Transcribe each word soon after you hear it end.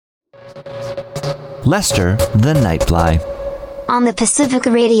Lester the Nightfly. On the Pacific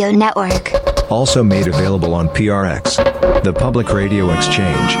Radio Network. Also made available on PRX, the Public Radio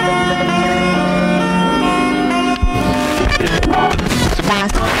Exchange.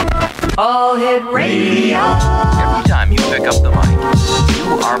 All Hit Radio. Every time you pick up the mic,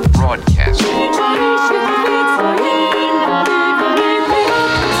 you are broadcasting.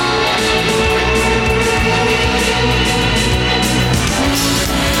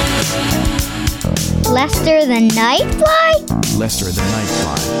 Lester the Nightfly? Lester the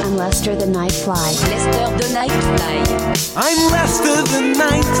Nightfly. I'm Lester the Nightfly. Lester the Nightfly. I'm Lester the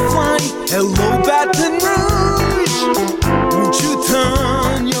Nightfly. Hello, Baton Rouge. Won't you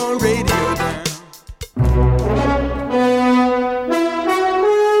turn your radio down?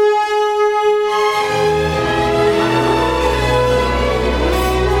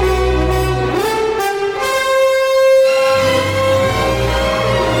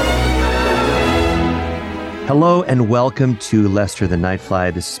 Hello and welcome to Lester the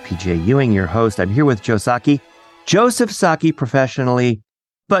Nightfly. This is PJ Ewing, your host. I'm here with Joe Sacchi. Joseph Sacchi professionally,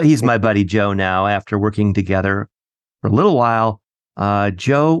 but he's my buddy Joe now after working together for a little while.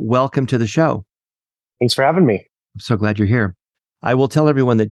 Joe, welcome to the show. Thanks for having me. I'm so glad you're here. I will tell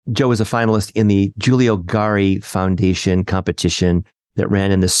everyone that Joe is a finalist in the Giulio Gari Foundation competition that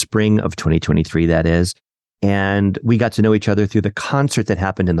ran in the spring of 2023, that is. And we got to know each other through the concert that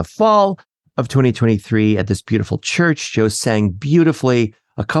happened in the fall of 2023 at this beautiful church. Joe sang beautifully,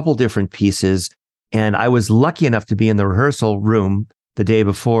 a couple different pieces. And I was lucky enough to be in the rehearsal room the day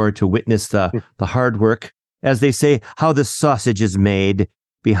before to witness the hard work, as they say, how the sausage is made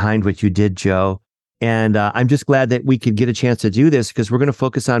behind what you did, Joe. And I'm just glad that we could get a chance to do this because we're going to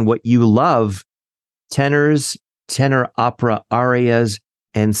focus on what you love, tenors, tenor opera arias,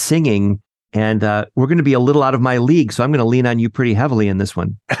 and singing. And we're going to be a little out of my league, so I'm going to lean on you pretty heavily in this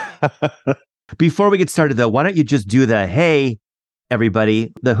one. Before we get started, though, why don't you just do the, hey,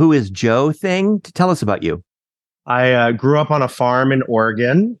 everybody, the Who is Joe thing to tell us about you. I grew up on a farm in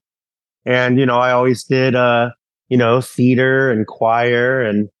Oregon, and, I always did, theater and choir,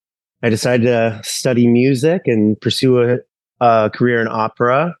 and I decided to study music and pursue a career in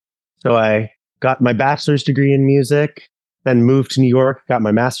opera. So I got my bachelor's degree in music, then moved to New York, got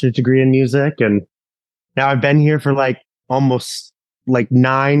my master's degree in music, and now I've been here for almost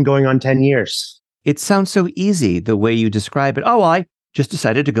 9 going on 10 years. It sounds so easy the way you describe it. Oh, I just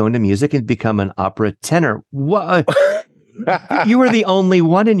decided to go into music and become an opera tenor. What? You were the only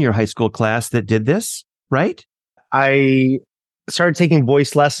one in your high school class that did this, right? I started taking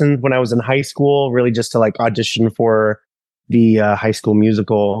voice lessons when I was in high school, really just to audition for the high school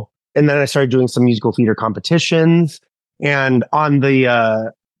musical. And then I started doing some musical theater competitions. And on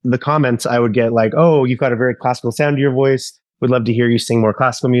the comments, I would get oh, you've got a very classical sound to your voice. Would love to hear you sing more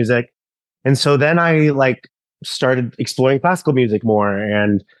classical music. And so then I started exploring classical music more,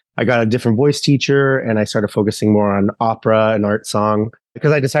 and I got a different voice teacher, and I started focusing more on opera and art song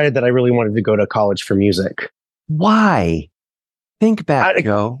because I decided that I really wanted to go to college for music. Why? Think back,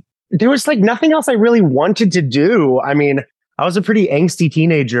 Joe. There was nothing else I really wanted to do. I mean, I was a pretty angsty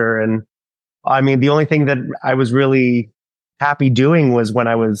teenager, and the only thing that I was really happy doing was when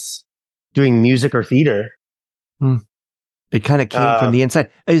I was doing music or theater. It kind of came from the inside.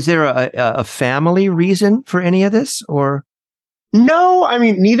 Is there a family reason for any of this, or? No,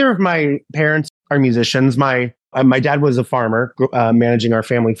 neither of my parents are musicians. My dad was a farmer, managing our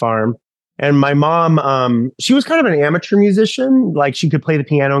family farm. And my mom, she was kind of an amateur musician. She could play the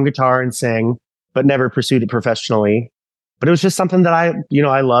piano and guitar and sing, but never pursued it professionally. But it was just something that I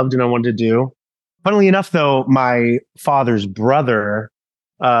loved and I wanted to do. Funnily enough, though, my father's brother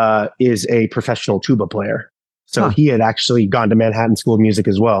is a professional tuba player. So he had actually gone to Manhattan School of Music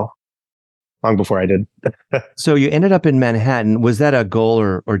as well, long before I did. So you ended up in Manhattan. Was that a goal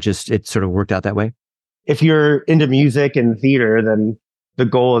or just it sort of worked out that way? If you're into music and theater, then the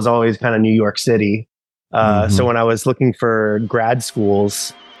goal is always kind of New York City. So when I was looking for grad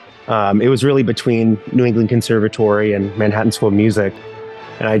schools, it was really between New England Conservatory and Manhattan School of Music.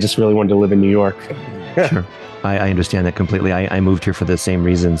 And I just really wanted to live in New York. Sure. I understand that completely. I moved here for the same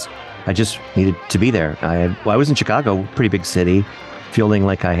reasons. I just needed to be there. I was in Chicago, pretty big city, feeling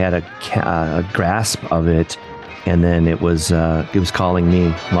like I had a grasp of it. And then it was calling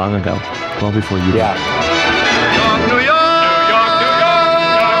me long ago, well before you did. New York, New York, New York,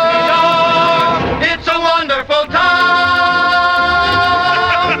 New York. It's a wonderful town.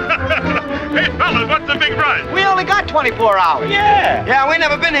 Hey, fellas, what's the big rush? We only got 24 hours. Yeah. Yeah, we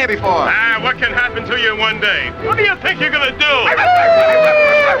never been here before. What can happen to you in one day? What do you think you're gonna do?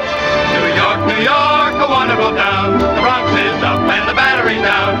 New York, New York, a wonderful town. The Bronx is up and the Battery's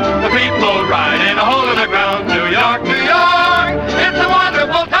down. The people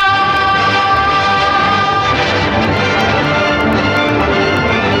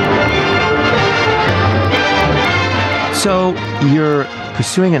You're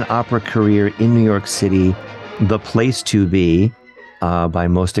pursuing an opera career in New York City, the place to be, by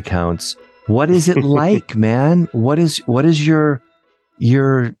most accounts. What is it like, man? What is your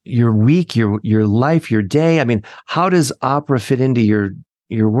week, your life, your day? I mean, how does opera fit into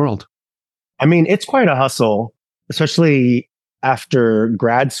your world? I mean, it's quite a hustle, especially after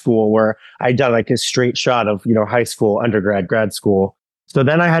grad school, where I done like a straight shot of, high school, undergrad, grad school. So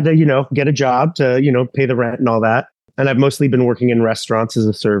then I had to, get a job to, pay the rent and all that. And I've mostly been working in restaurants as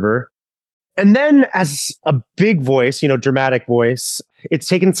a server. And then as a big voice, dramatic voice, it's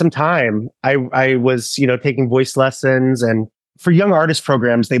taken some time. I was, taking voice lessons, and for young artist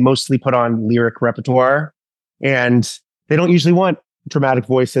programs, they mostly put on lyric repertoire, and they don't usually want dramatic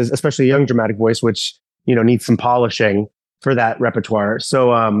voices, especially a young dramatic voice, which, needs some polishing for that repertoire. So,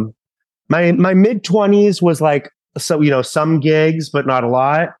 my mid-20s was like, some gigs, but not a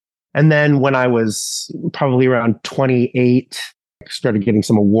lot. And then when I was probably around 28, I started getting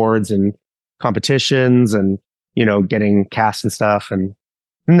some awards and competitions and, getting cast and stuff. And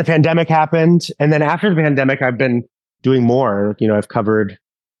then the pandemic happened. And then after the pandemic, I've been doing more. I've covered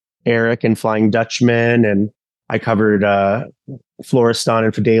Eric and Flying Dutchman, and I covered Florestan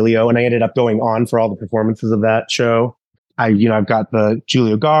and Fidelio. And I ended up going on for all the performances of that show. I've got the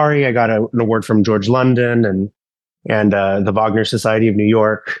Giulio Gari. I got an award from George London and the Wagner Society of New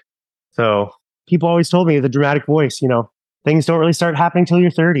York. So people always told me the dramatic voice, things don't really start happening till your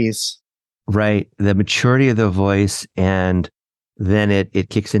 30s. Right. The maturity of the voice, and then it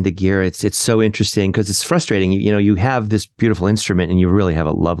kicks into gear. It's so interesting because it's frustrating. You have this beautiful instrument, and you really have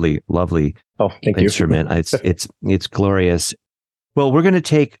a lovely instrument. It's glorious. Well, we're going to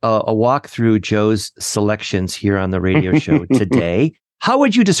take a walk through Joe's selections here on the radio show today. How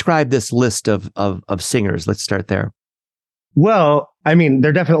would you describe this list of singers? Let's start there. Well, I mean,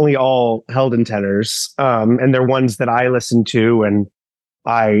 they're definitely all Heldentenors, and they're ones that I listen to and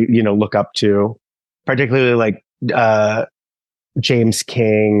I, look up to, particularly like James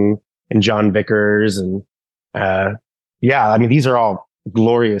King and John Vickers. And these are all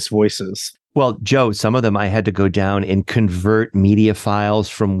glorious voices. Well, Joe, some of them I had to go down and convert media files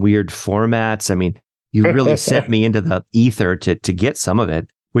from weird formats. I mean, you really sent me into the ether to get some of it,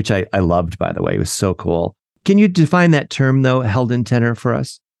 which I loved, by the way. It was so cool. Can you define that term, though, Heldentenor, for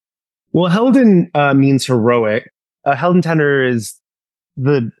us? Well, Helden means heroic. Heldentenor is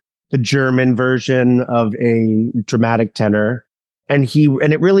the German version of a dramatic tenor, and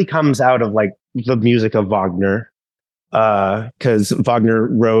it really comes out of like the music of Wagner, because Wagner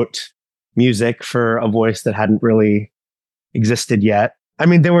wrote music for a voice that hadn't really existed yet. I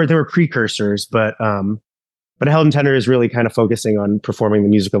mean, there were precursors, but a Heldentenor is really kind of focusing on performing the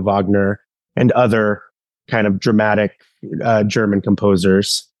music of Wagner and other kind of dramatic German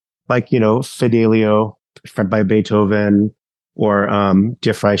composers, like, Fidelio by Beethoven, or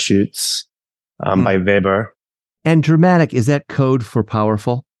Die Freischütz by Weber. And dramatic, is that code for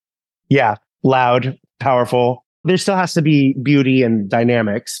powerful? Yeah, loud, powerful. There still has to be beauty and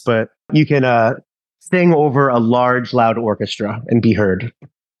dynamics, but you can sing over a large, loud orchestra and be heard.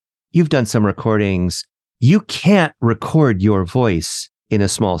 You've done some recordings. You can't record your voice in a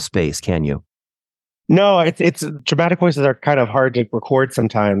small space, can you? No, it's dramatic voices are kind of hard to record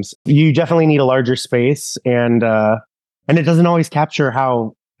sometimes. You definitely need a larger space, and it doesn't always capture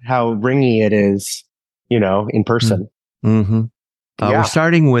how ringy it is, in person. Mm-hmm. We're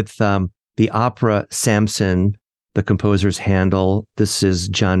starting with the opera Samson, the composer's Handel. This is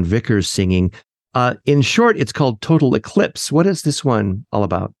John Vickers singing. In short, it's called Total Eclipse. What is this one all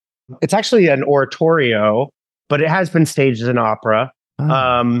about? It's actually an oratorio, but it has been staged as an opera.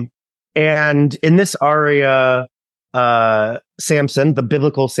 Oh. And in this aria, Samson, the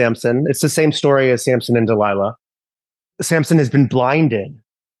biblical Samson, it's the same story as Samson and Delilah. Samson has been blinded.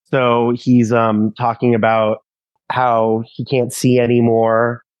 So he's talking about how he can't see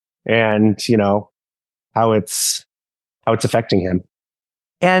anymore, and, how it's affecting him.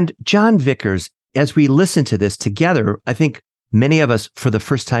 And John Vickers, as we listen to this together, I think many of us, for the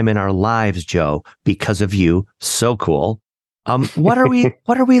first time in our lives, Joe, because of you, so cool. What are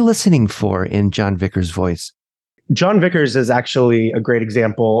we listening for in John Vickers' voice? John Vickers is actually a great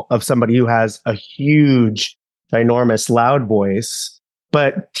example of somebody who has a huge, ginormous, loud voice,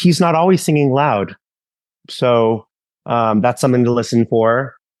 but he's not always singing loud. So that's something to listen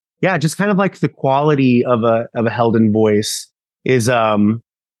for. Yeah, just kind of like the quality of a Helden voice is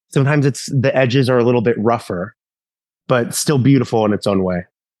sometimes the edges are a little bit rougher, but still beautiful in its own way.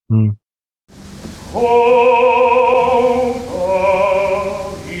 Mm. Oh,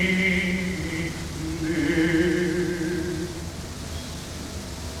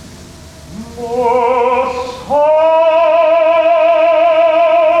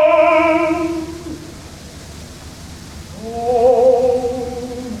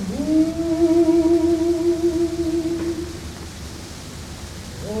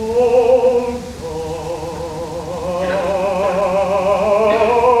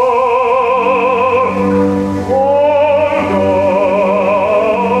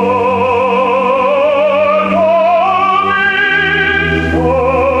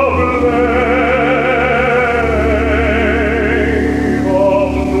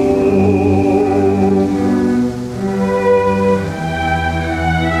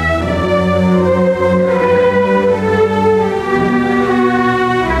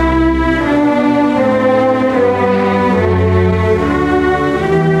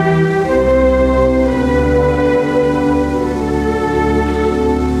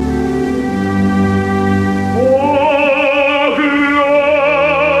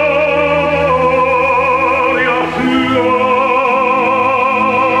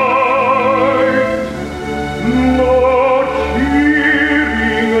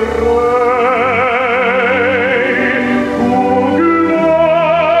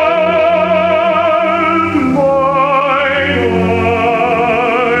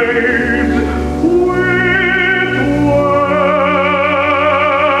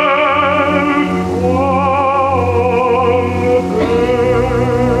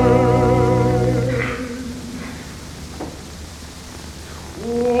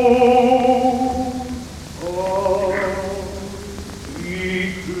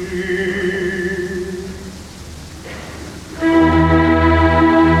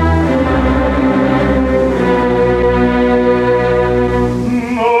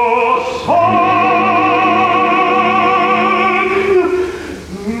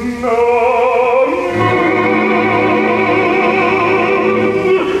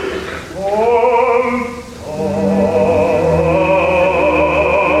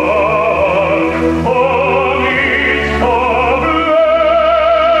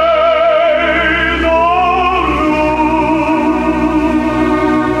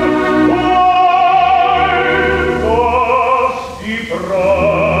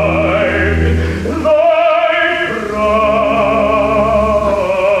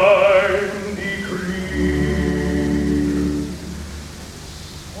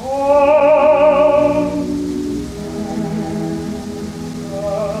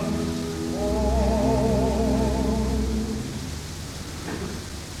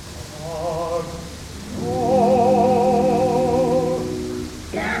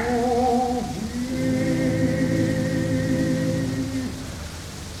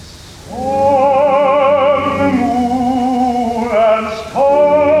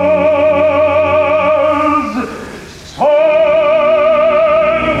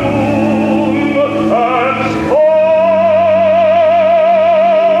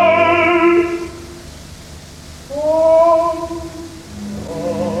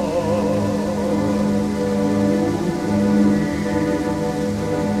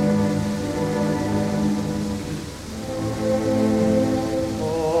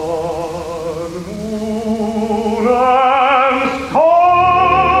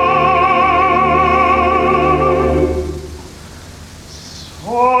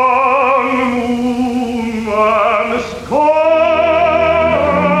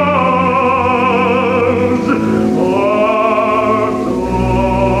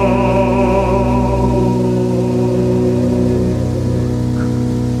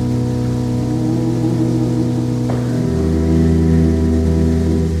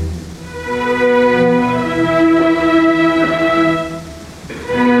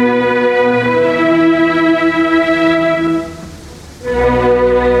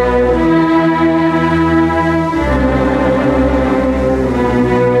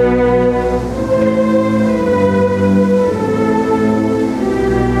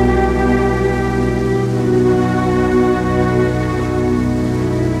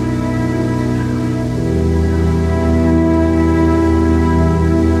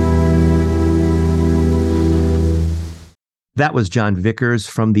 That was John Vickers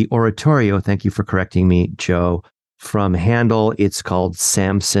from the Oratorio. Thank you for correcting me, Joe. From Handel, it's called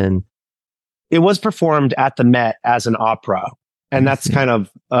Samson. It was performed at the Met as an opera. And that's kind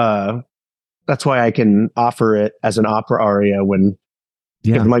of, that's why I can offer it as an opera aria when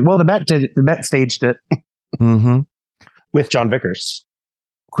I'm like, well, the Met staged it with John Vickers.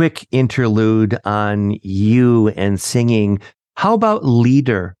 Quick interlude on you and singing. How about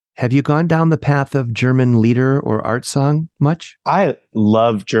Lieder? Have you gone down the path of German Lieder or art song much? I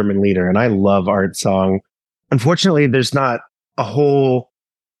love German Lieder and I love art song. Unfortunately, there's not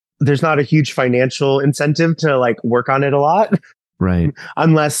a huge financial incentive to like work on it a lot. Right.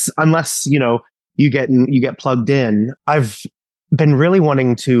 unless, you get plugged in. I've been really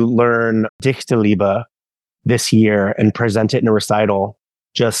wanting to learn Dichterliebe this year and present it in a recital.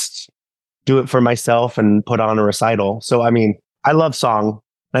 Just do it for myself and put on a recital. So, I mean, I love song.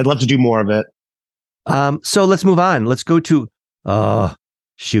 I'd love to do more of it. So let's move on. Let's go to,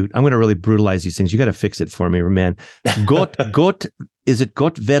 shoot, I'm going to really brutalize these things. You got to fix it for me, man. Gott, is it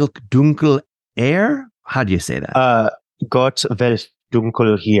Gott welk dunkel er? How do you say that? Gott welk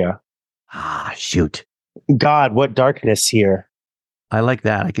dunkel hier. Shoot. God, what darkness here. I like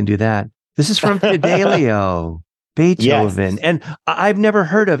that. I can do that. This is from Fidelio, Beethoven. Yes. And I've never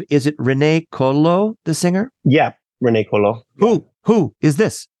heard of, is it René Collo, the singer? Yeah, René Collo. Who is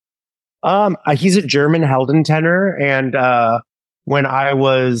this? He's a German Heldentenor. And when I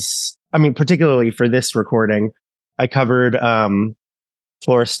was, particularly for this recording, I covered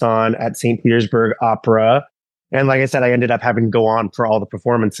Florestan at St. Petersburg Opera. And like I said, I ended up having to go on for all the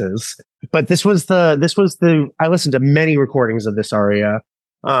performances. But I listened to many recordings of this aria.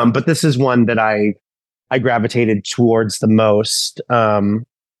 But this is one that I gravitated towards the most.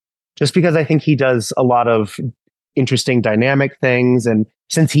 Just because I think he does a lot of interesting dynamic things. And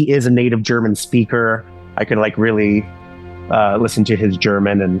since he is a native German speaker, I could like really listen to his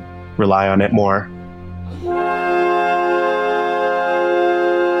German and rely on it more.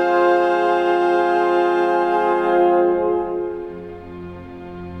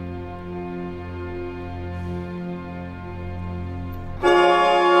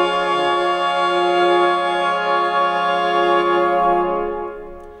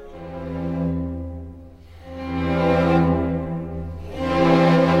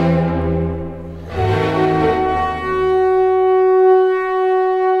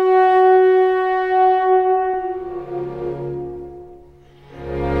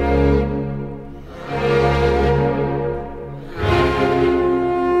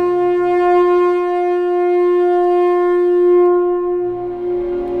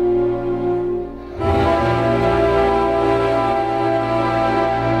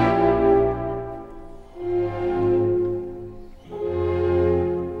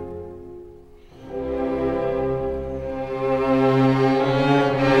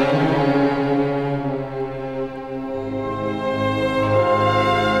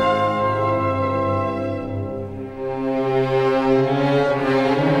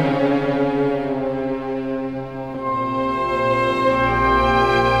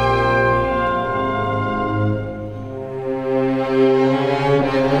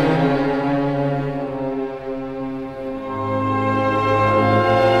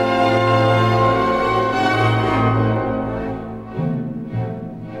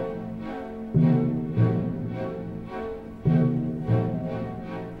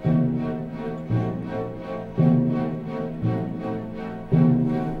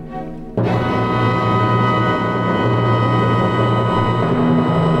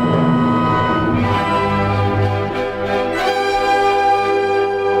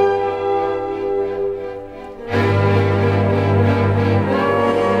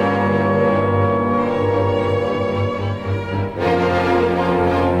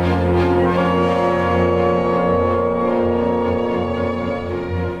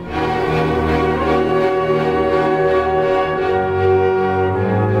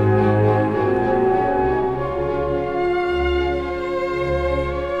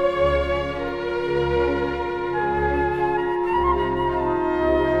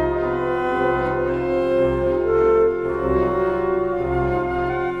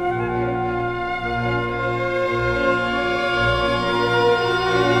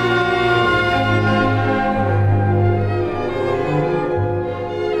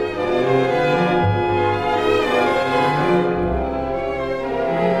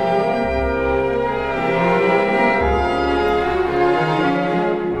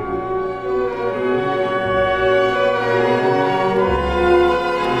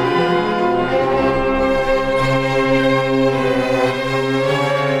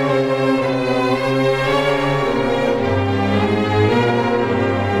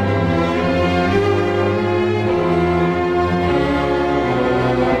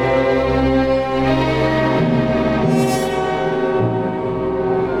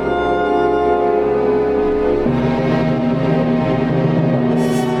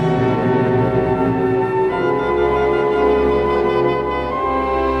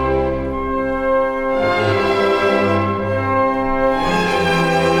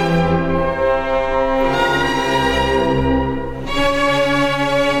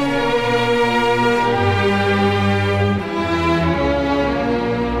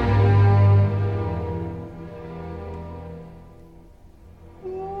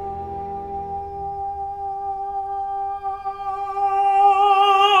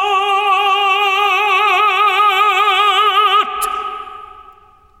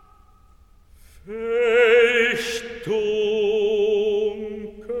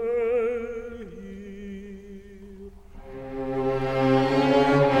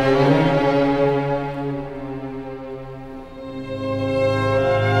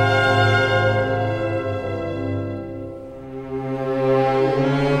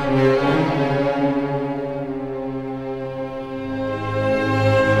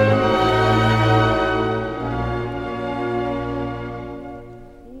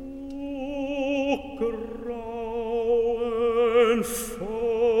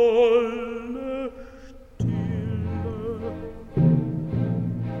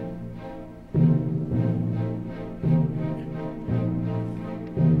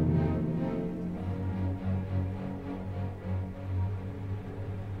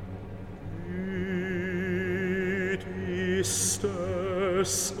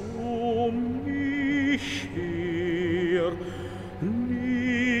 es mich her,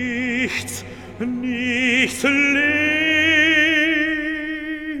 nichts lebet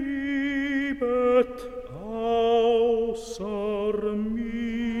außer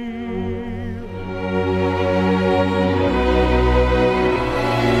mir.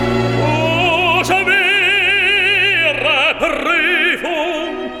 O schwere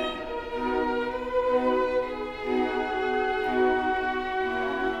Prüfung,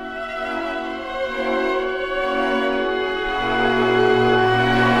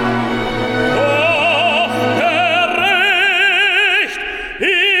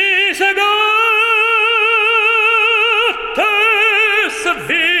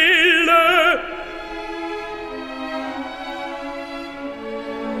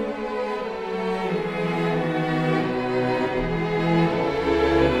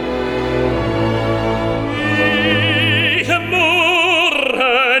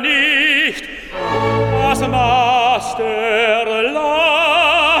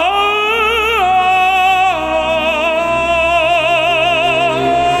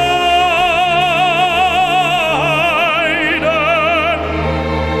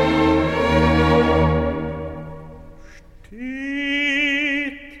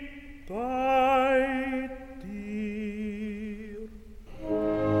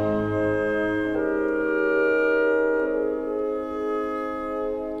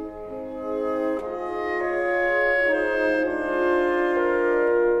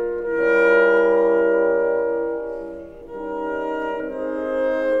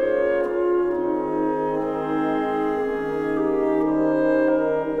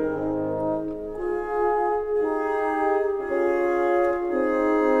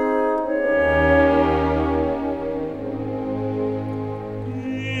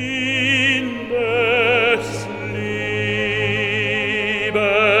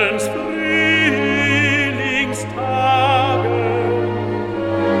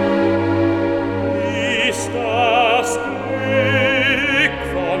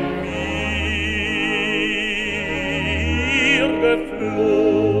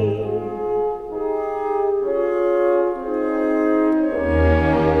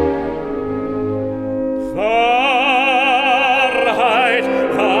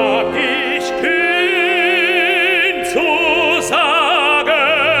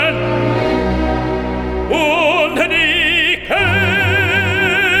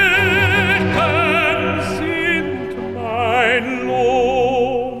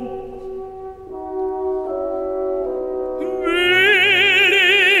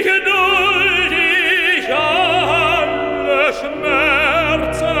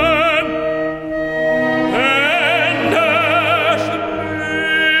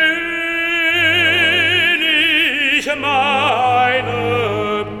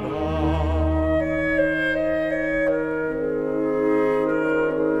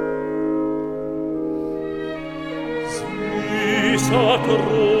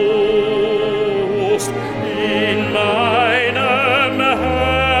 Trost in meinem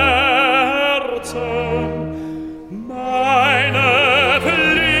Herzen, meine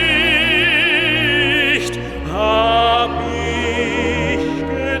Pflicht hab ich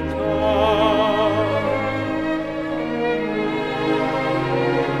getan.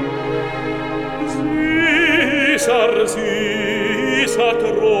 Süßer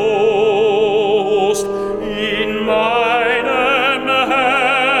Trost in meinem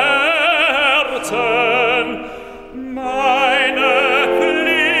Herzen, meine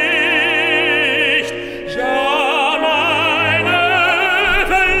Pflicht, ja, meine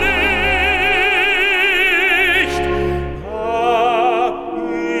Pflicht hab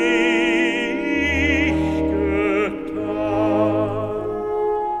ich getan.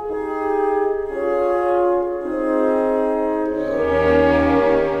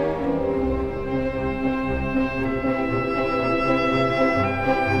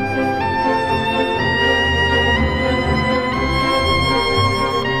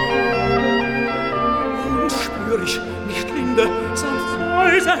 Ich nicht linde, sanft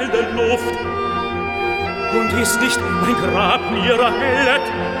säuselnde Luft, und ist nicht mein Grab mir erhellet.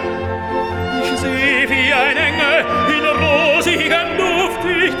 Ich seh wie ein Engel in rosigem Duft,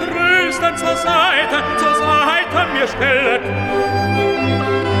 dich tröstend zur Seite mir stellet.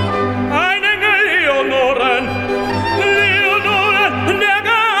 Ein Engel Leonoren, der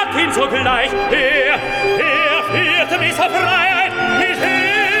Gattin sogleich, er führte mich zur Freiheit mit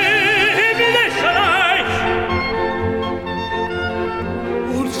himmlischer Reich.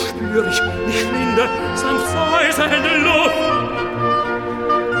 Und spür ich linde, sanft säuselnde Luft.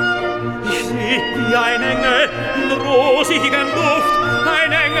 Ich seh wie ein Engel in rosigem Duft,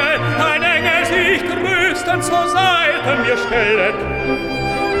 Rücken zur Seite mir stellet.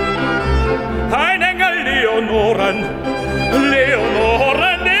 Ein Engel Leonoren,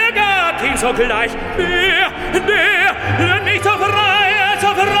 der Gattin sogleich, der mich zur Freiheit,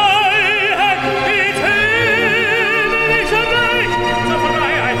 ins himmlische Reich,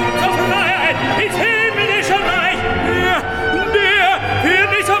 zur Freiheit, ins himmlische Reich, der führt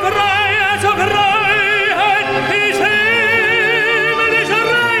mich zur Freiheit, ins himmlische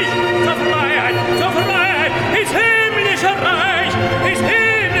Reich, zur Freiheit, ins himmlische Reich, ins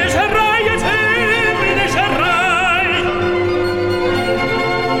himmlische Reich, ins himmlische Reich.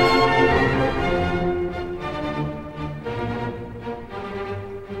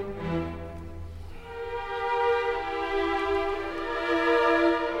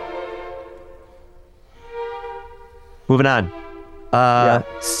 Moving on.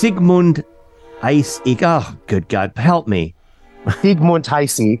 Sigmund Heisig. Oh, good God, help me. Sigmund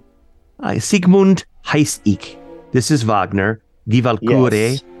Heisig. Sigmund Heisig. This is Wagner. Die Walküre.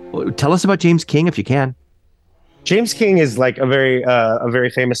 Yes. Tell us about James King if you can. James King is like a very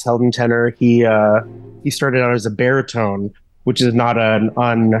famous Heldentenor. He started out as a baritone, which is not an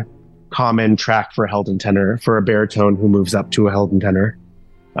uncommon track for a Heldentenor, for a baritone who moves up to a Heldentenor.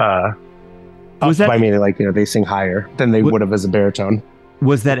 Was that, I mean, like, you know, they sing higher than they would have as a baritone.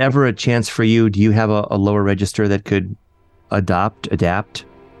 Was that ever a chance for you? Do you have a lower register that could adapt?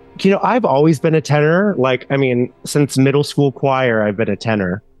 You know, I've always been a tenor. Like, I mean, since middle school choir, I've been a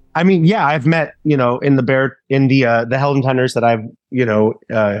tenor. I mean, yeah, I've met, you know, in the Heldentenors that I've, you know,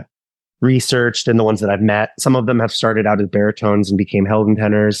 researched and the ones that I've met. Some of them have started out as baritones and became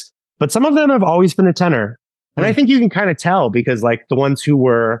Heldentenors, but some of them have always been a tenor. And I think you can kind of tell because, like, the ones who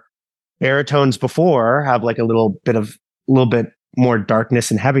were baritones before have like a little bit more darkness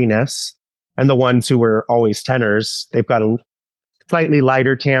and heaviness, and the ones who were always tenors, they've got a slightly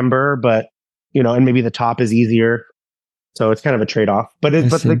lighter timbre, but, you know, and maybe the top is easier, so it's kind of a trade-off. But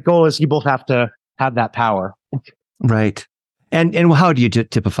the goal is you both have to have that power, right? And how do you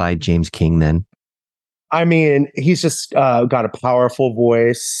typify James King then? I mean, he's just got a powerful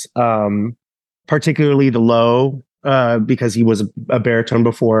voice, particularly the low. Because he was a baritone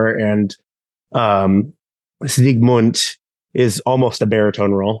before, and Sigmund is almost a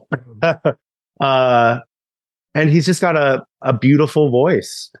baritone role. And he's just got a beautiful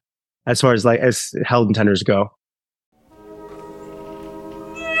voice as far as Heldentenors go.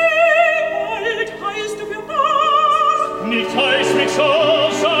 Nicht heiß mich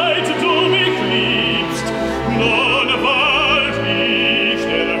so, seit du mich liebst, nun bald ich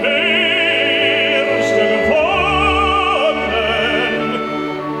der Erste gewonnen.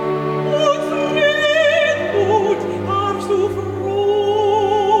 Und Friedmut, darfst du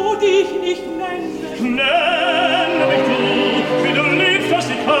froh dich nicht nennen. Nenne mich du, wie du liebst, was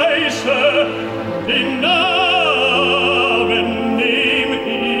ich heiße, den Namen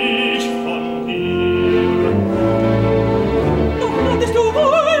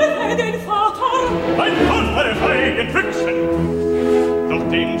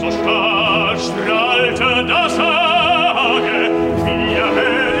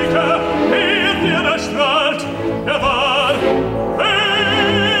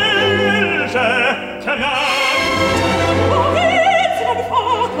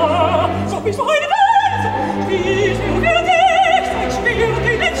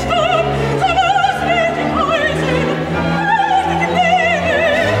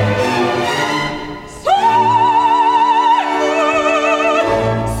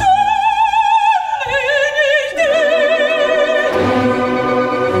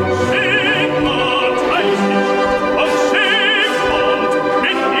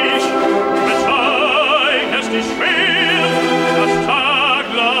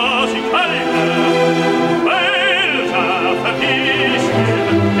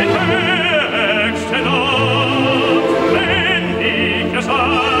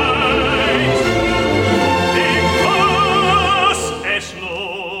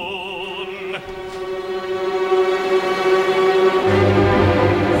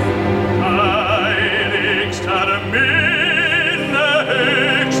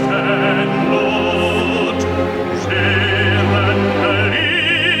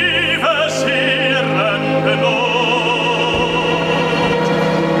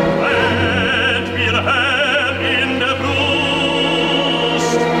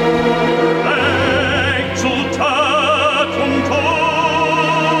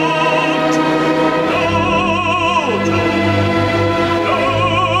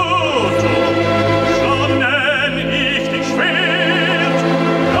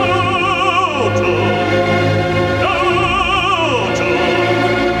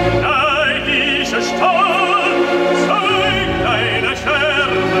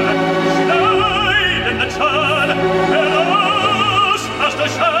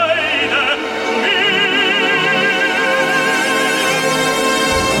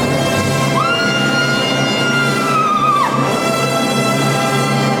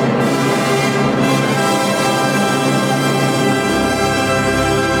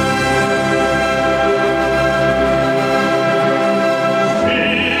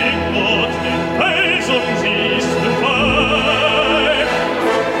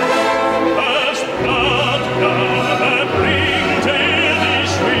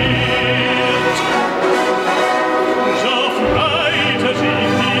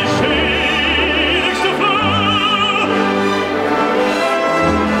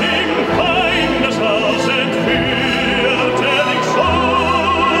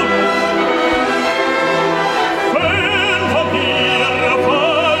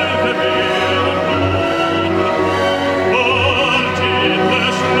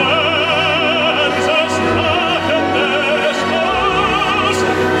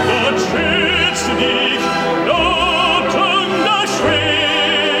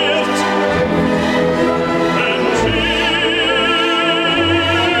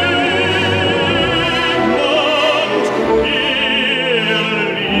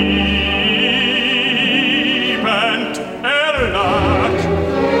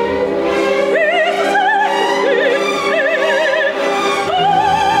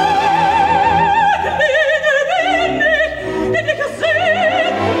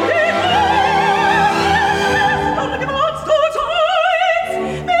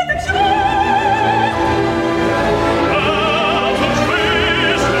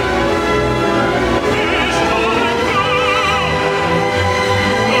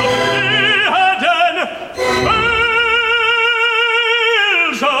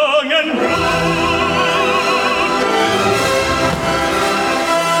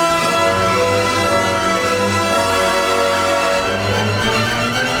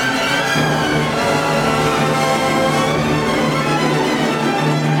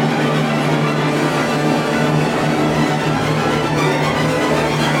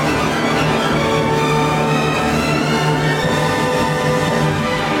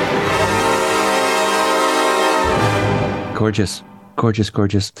Gorgeous. Gorgeous,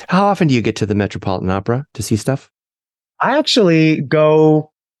 gorgeous. How often do you get to the Metropolitan Opera to see stuff? I actually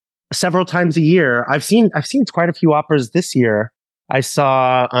go several times a year. I've seen quite a few operas this year. I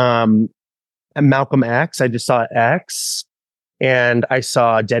saw Malcolm X. I just saw X, and I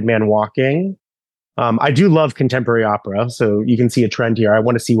saw Dead Man Walking. I do love contemporary opera, so you can see a trend here. I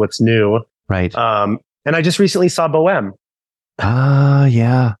want to see what's new. Right. And I just recently saw Bohème.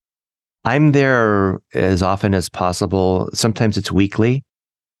 Yeah. I'm there as often as possible. Sometimes it's weekly,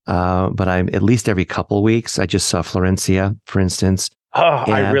 but I'm at least every couple weeks. I just saw Florencia, for instance. Oh,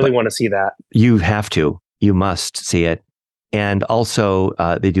 I really want to see that. You have to. You must see it. And also,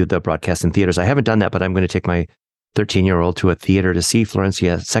 they do the broadcast in theaters. I haven't done that, but I'm going to take my 13-year-old to a theater to see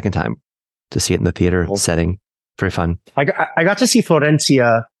Florencia a second time, to see it in the theater setting. Very fun. I got to see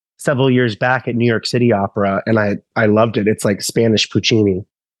Florencia several years back at New York City Opera, and I loved it. It's like Spanish Puccini.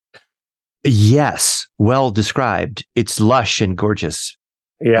 Yes, well described. It's lush and gorgeous.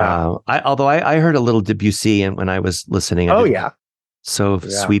 Yeah. Although I heard a little Debussy when I was listening. So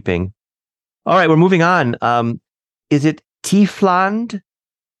sweeping. All right, we're moving on. Is it Tiefland?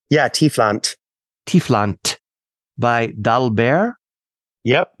 Yeah, Tiefland. Tiefland by D'Albert?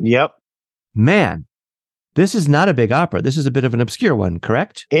 Yep. Man, this is not a big opera. This is a bit of an obscure one,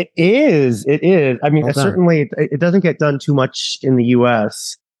 correct? It is. I mean, certainly it doesn't get done too much in the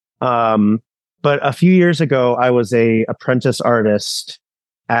US. But a few years ago, I was a apprentice artist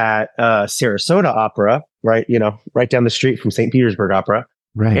at Sarasota Opera, right down the street from St. Petersburg Opera.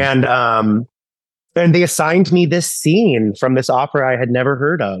 Right. And they assigned me this scene from this opera I had never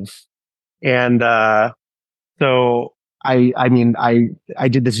heard of. And so I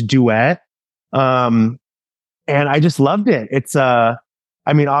did this duet. And I just loved it. It's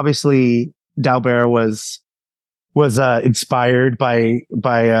obviously D'Albert was inspired by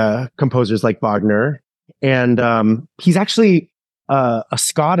composers like Wagner, and he's actually a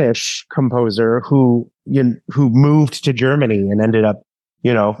Scottish composer who moved to Germany and ended up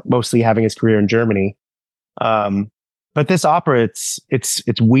mostly having his career in Germany. But this opera,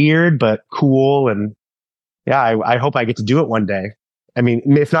 it's weird but cool, and yeah, I hope I get to do it one day. I mean,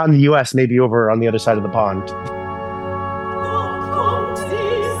 if not in the US, maybe over on the other side of the pond.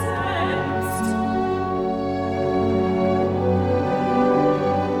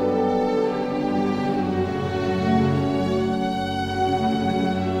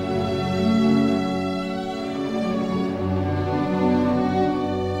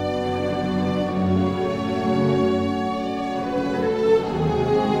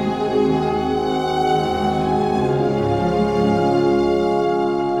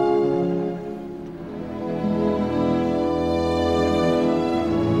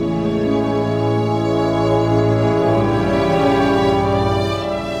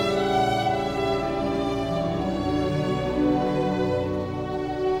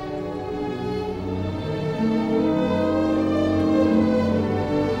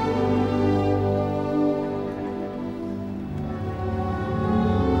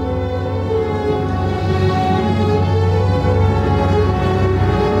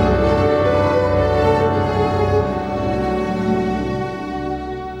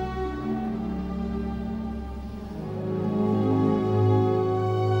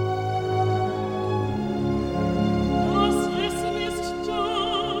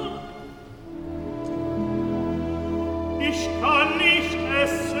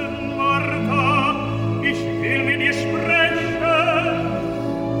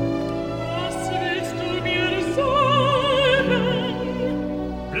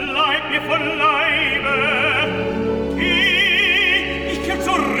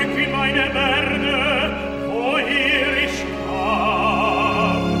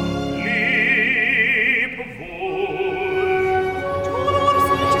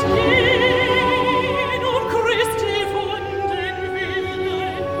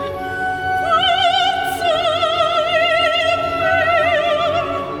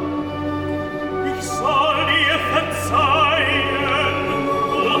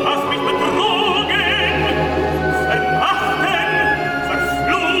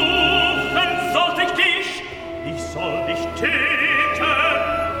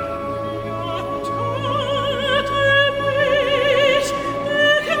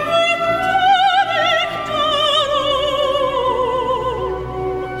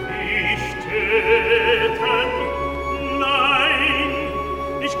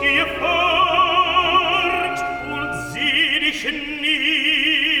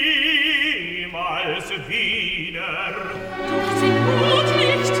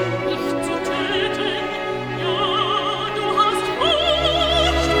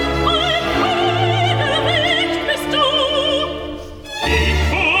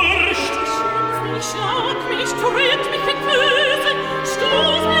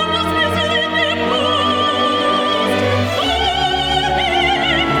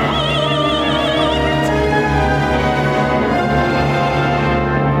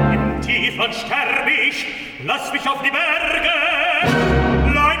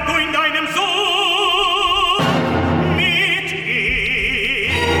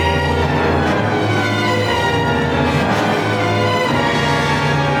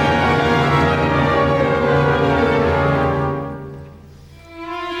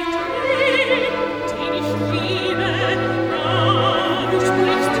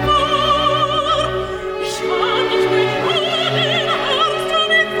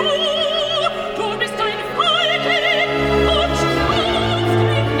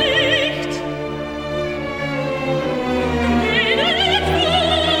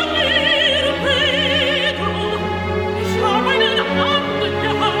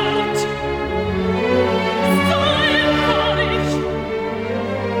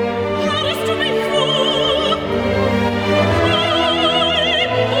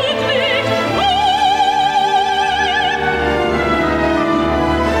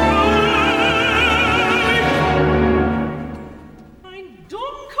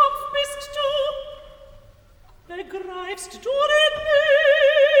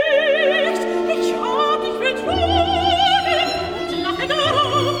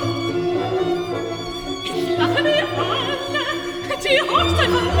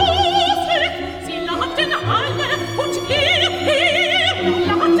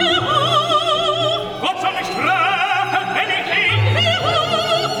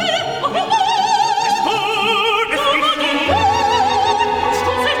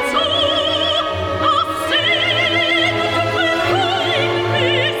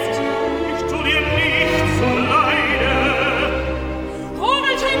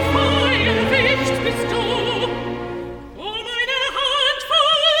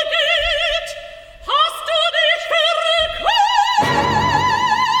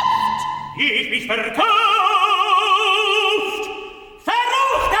 dich verkauft!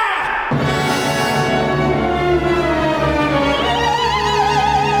 Verruchter!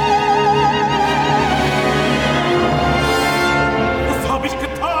 Was hab ich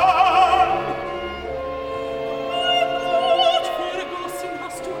getan? Mein Blut vergossen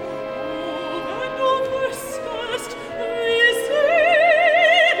hast du, oh, wenn du wüsstest, wie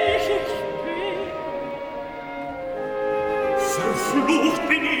selig ich bin. Verflucht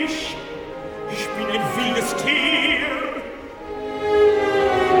bin ich bin ein wildes Tier.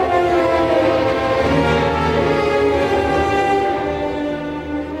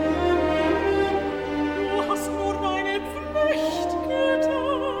 Du hast nur deine Pflicht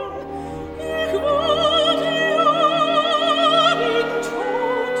getan. Ich wollte ja den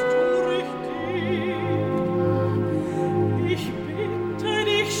Tod durch dich. Ich bitte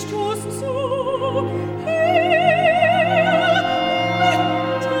dich, stoß zu,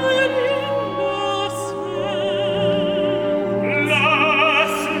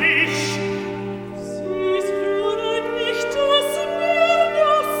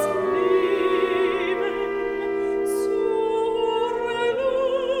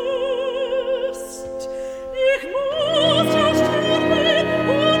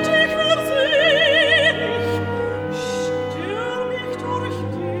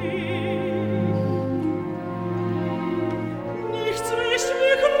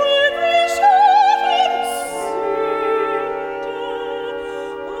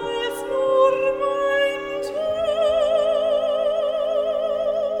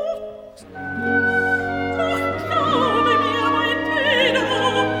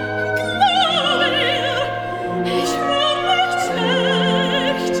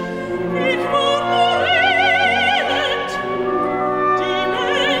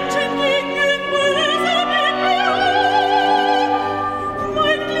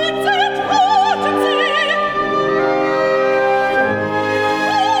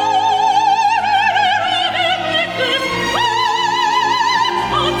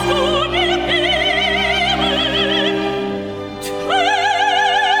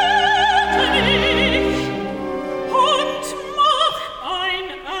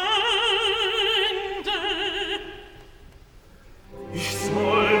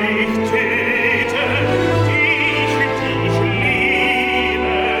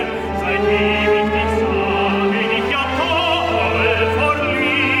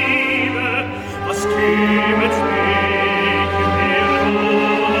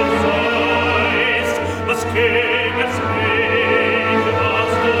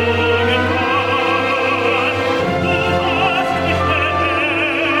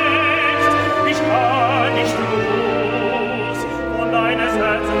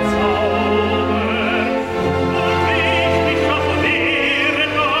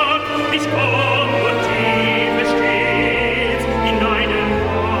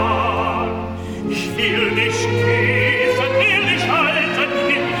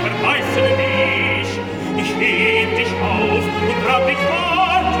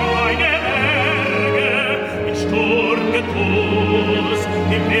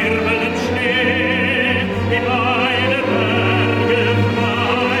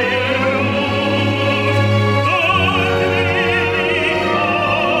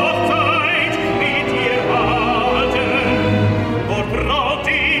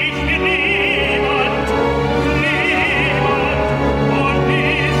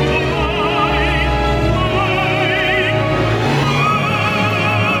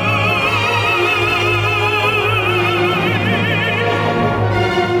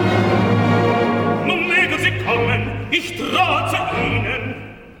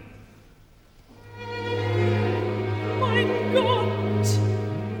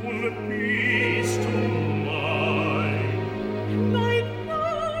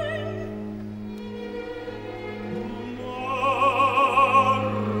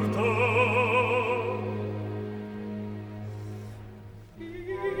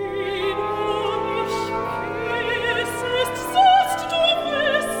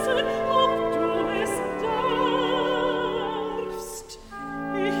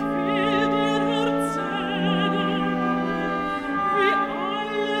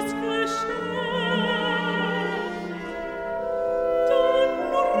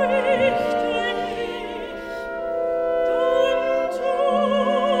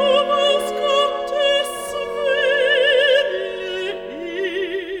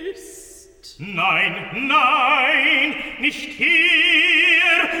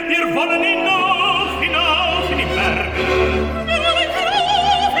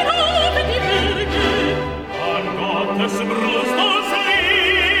 Brust und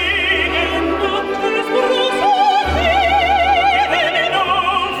Segen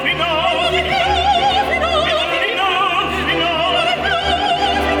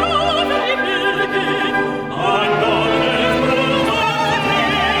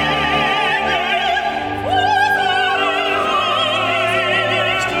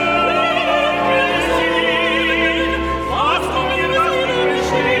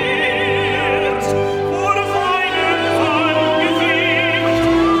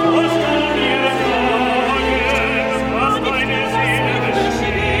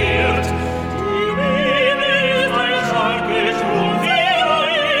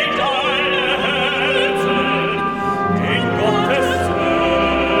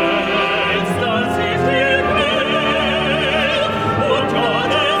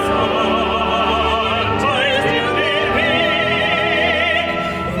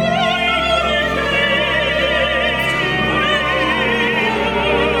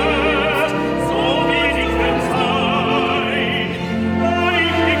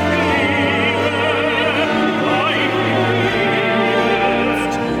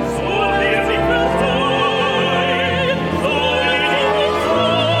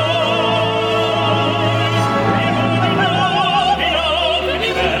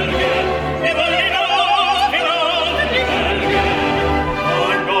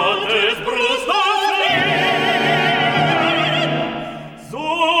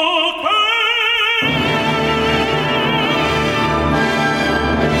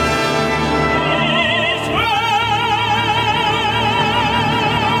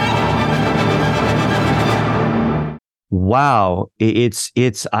wow.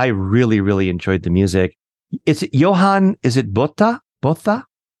 It's, I really, really enjoyed the music. It's Johann, is it Botta? Botta?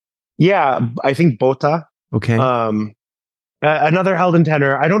 Yeah, I think Bota. Okay. Another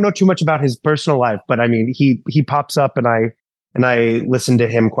Heldentenor. I don't know too much about his personal life, but I mean, he pops up, and I listen to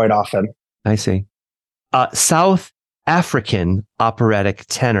him quite often. I see. South African operatic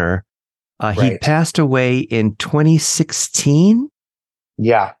tenor. He Right. passed away in 2016.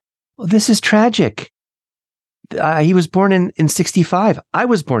 Yeah. Well, this is tragic. He was born in 65. I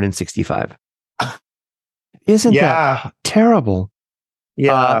was born in 65. Isn't that terrible?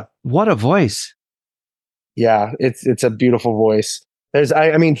 Yeah. What a voice. Yeah. It's a beautiful voice. There's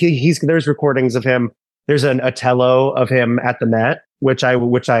recordings of him. There's an Otello of him at the Met, which I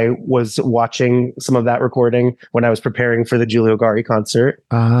was watching some of that recording when I was preparing for the Giulio Gari concert.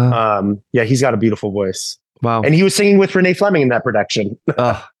 Yeah, he's got a beautiful voice. Wow. And he was singing with Renee Fleming in that production.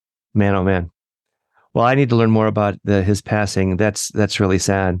 Oh, man, oh man. Well, I need to learn more about his passing. That's really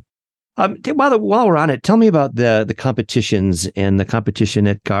sad. While we're on it, tell me about the competitions and the competition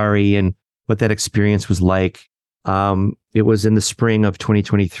at Gari and what that experience was like. It was in the spring of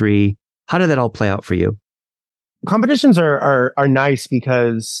 2023. How did that all play out for you? Competitions are nice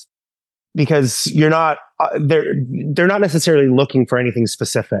because you're not they're not necessarily looking for anything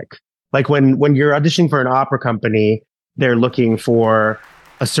specific. Like when you're auditioning for an opera company, they're looking for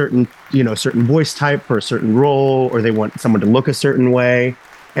a certain voice type for a certain role, or they want someone to look a certain way.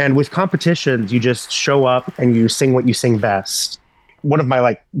 And with competitions, you just show up and you sing what you sing best. One of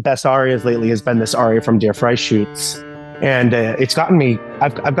my best arias lately has been this aria from Der Freischütz, and it's gotten me.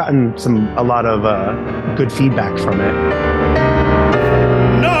 I've gotten a lot of good feedback from it.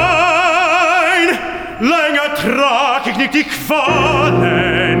 Nein, länger trag ich nicht die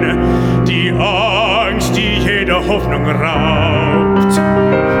Qualen, die Angst, die jede Hoffnung raubt.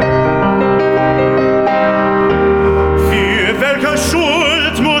 Für welche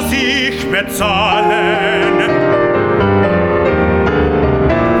Schuld muss ich bezahlen?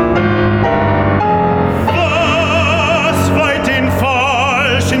 Was weit den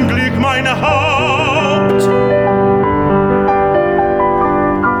falschen Glück mein Haupt?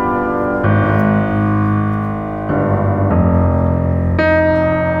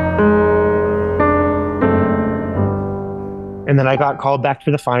 And then I got called back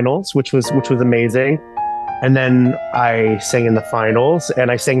for the finals, which was amazing. And then I sang in the finals,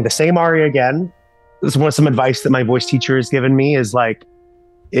 and I sang the same aria again. This is some advice that my voice teacher has given me is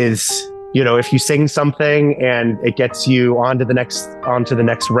if you sing something and it gets you onto the next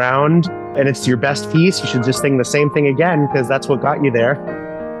round and it's your best piece, you should just sing the same thing again, because that's what got you there.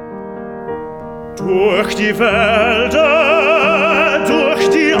 Durch die Wälder, durch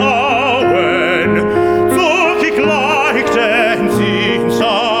die Auen, zog ich leicht den Sinn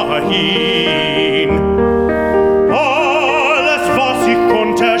dahin. Alles, was ich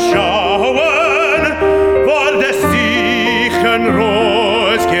konnte schauen, war des sichern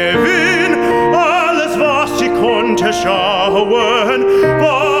Rosgewinn. Alles, was ich konnte schauen,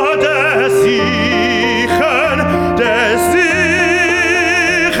 war des sichern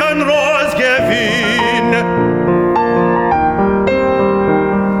Rosgewinn.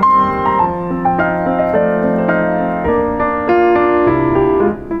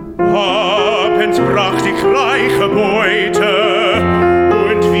 Abends bracht ich reiche Beute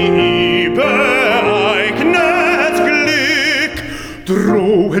und wie übereignet Glück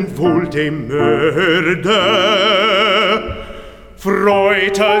drohen wohl dem Mörder.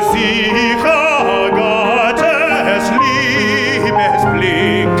 Freute sich Gottes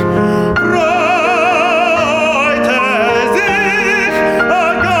Liebesblick. Freute sich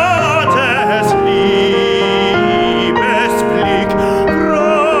Gottes Liebesblick.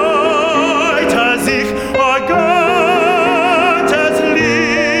 Freute sich Gottes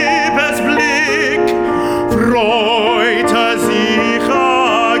Liebesblick. Freute sich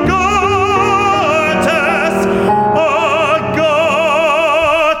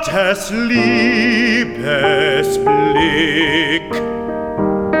Gottes Liebesblick.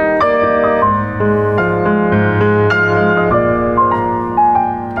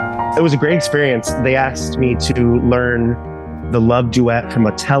 It was a great experience. They asked me to learn the love duet from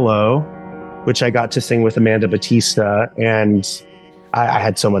Otello, which I got to sing with Amanda Batista, and I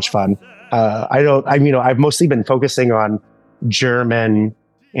had so much fun. I've mostly been focusing on German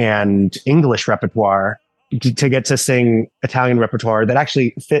and English repertoire. To get to sing Italian repertoire that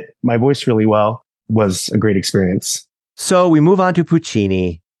actually fit my voice really well was a great experience. So we move on to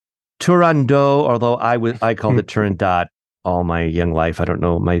Puccini, Turandot, although I called it Turandot all my young life. I don't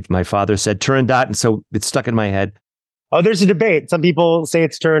know. My father said Turandot, and so it's stuck in my head. Oh, there's a debate. Some people say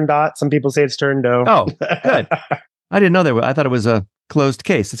it's Turandot. Some people say it's Turandot. Oh, good. I didn't know I thought it was a closed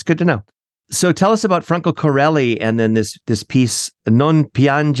case. It's good to know. So tell us about Franco Corelli and then this piece, Non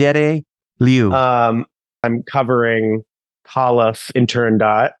Piangere Liu. I'm covering Caliph in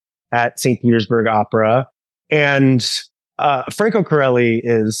Turandot at St. Petersburg Opera. And Franco Corelli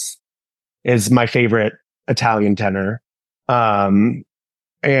is my favorite Italian tenor. And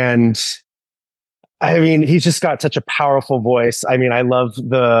I mean, he's just got such a powerful voice. I mean, I love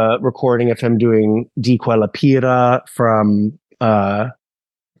the recording of him doing Di Quella Pira from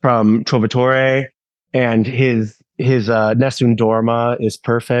Trovatore, and his Nessun Dorma is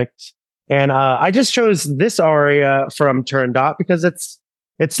perfect. And I just chose this aria from Turandot because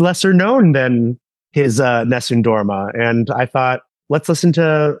it's lesser known than his Nessun Dorma, and I thought, let's listen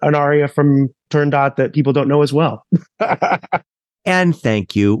to an aria from Turandot that people don't know as well. And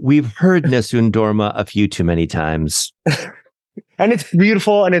thank you. We've heard Nessun Dorma a few too many times. And it's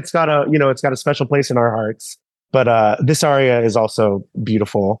beautiful, and it's got a special place in our hearts. But this aria is also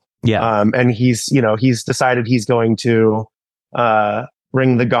beautiful. Yeah. And he's decided he's going to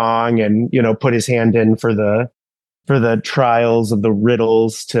ring the gong and, put his hand in for the trials of the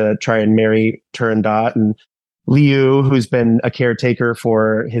riddles to try and marry Turandot. And Liu, who's been a caretaker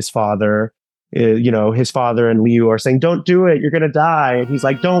for his father, his father and Liu are saying, "Don't do it, you're going to die." And he's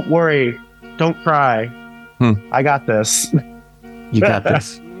like, "Don't worry, don't cry. I got this." You got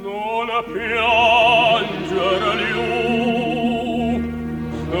this. Non piangere Liu,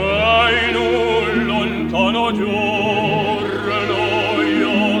 sei in un lontano giorno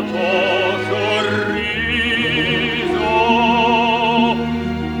io t'ho sorriso,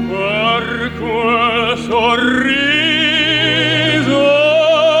 per quel sorriso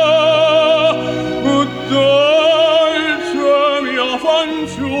dolce mia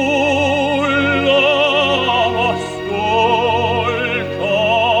fanciulla ascolta,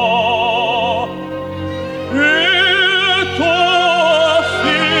 il tuo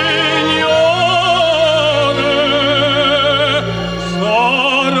Signore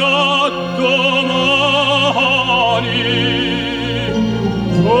sarà domani,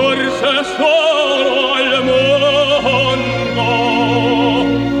 forse solo al mondo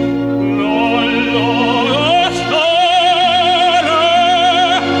non lo lasciare,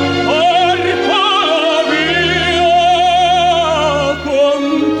 portala via con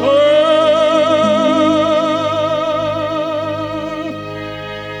te.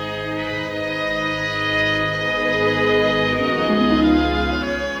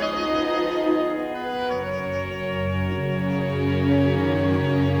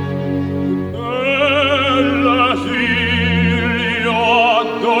 Nell'esilio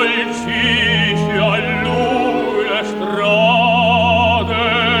addolcisci a lui le strade,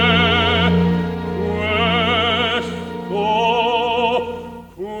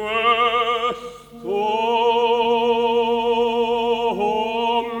 questo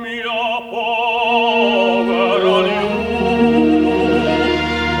mia povera Liu,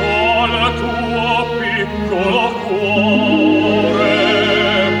 al tuo piccolo cuore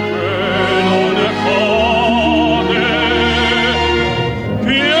che non cade,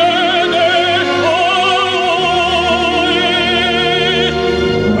 chiede poi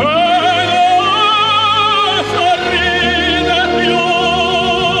e non sorride più,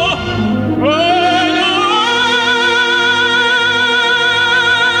 e non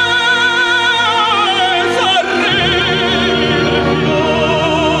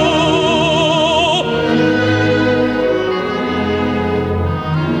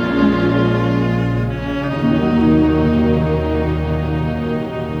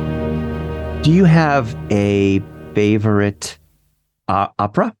Do you have a favorite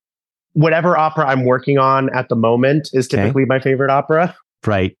opera? Whatever opera I'm working on at the moment is typically my favorite opera,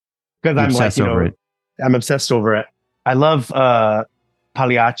 Right. because You're I'm like, obsessed over it. I'm obsessed over it. I love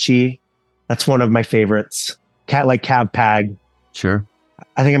Pagliacci. That's one of my favorites. Like Cab Pag. Sure.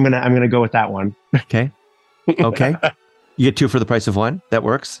 I think I'm gonna go with that one. Okay. Okay. You get two for the price of one. That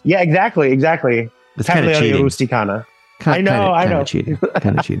works. Yeah, exactly. It's kind of Cavalleria cheating. Rusticana. I know. Kind of cheating.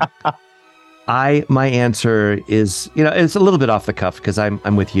 Kind of cheating. My answer is, it's a little bit off the cuff because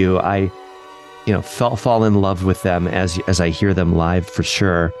I'm with you. I, fall in love with them as I hear them live for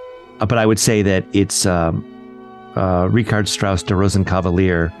sure. But I would say that it's Richard Strauss Der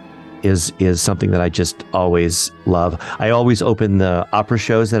Rosenkavalier is something that I just always love. I always open the opera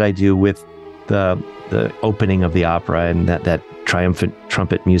shows that I do with the opening of the opera and that triumphant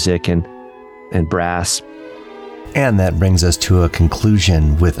trumpet music and brass. And that brings us to a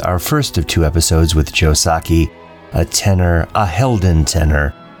conclusion with our first of two episodes with Joe Sacchi, a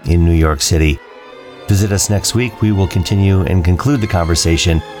Heldentenor in New York City. Visit us next week. We will continue and conclude the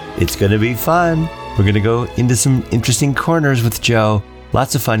conversation. It's going to be fun. We're going to go into some interesting corners with Joe.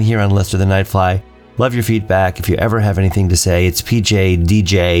 Lots of fun here on Lester the Nightfly. Love your feedback. If you ever have anything to say, it's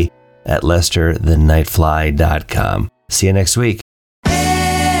pjdj@lesterthenightfly.com. See you next week.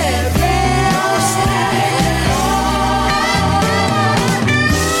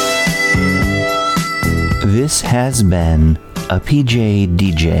 This has been a PJ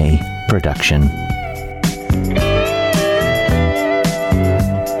DJ production.